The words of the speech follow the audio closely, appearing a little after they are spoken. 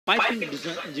Piping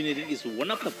design engineering is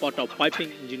one of the part of piping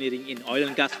engineering in oil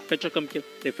and gas, petrochemical,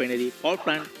 refinery, power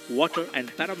plant, water and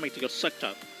paramedical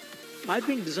sector.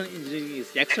 Piping design engineering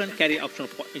is excellent career option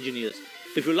for engineers.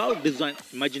 If you love design,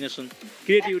 imagination,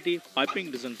 creativity, piping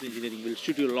design engineering will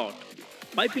suit you a lot.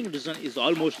 Piping design is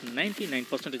almost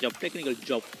 99% of technical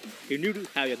job. You need to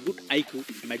have a good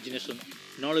IQ, imagination,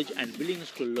 knowledge and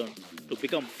willingness to learn to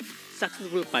become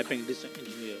successful piping design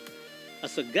engineer.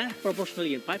 As a grand professional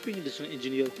in piping design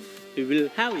engineer, you will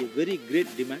have a very great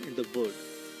demand in the world.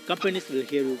 Companies will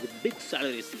hire you with big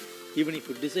salaries. Even if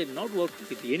you decide not work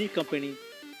with any company,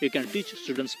 you can teach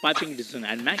students piping design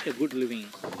and make a good living.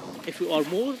 If you are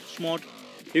more smart,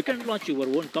 you can launch your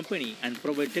own company and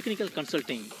provide technical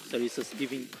consulting services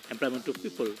giving employment to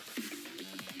people.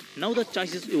 Now the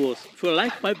choice is yours. If you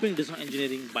like piping design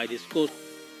engineering, buy this course.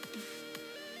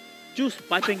 Choose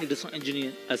piping design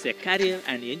engineer as a career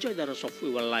and enjoy the rest of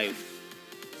your life.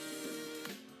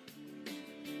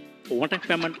 One-time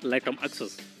payment, lifetime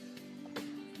access.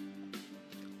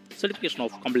 Certification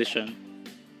of completion.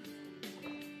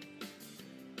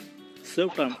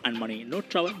 Save time and money. No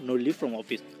travel, no leave from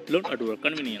office. Learn at your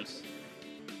convenience.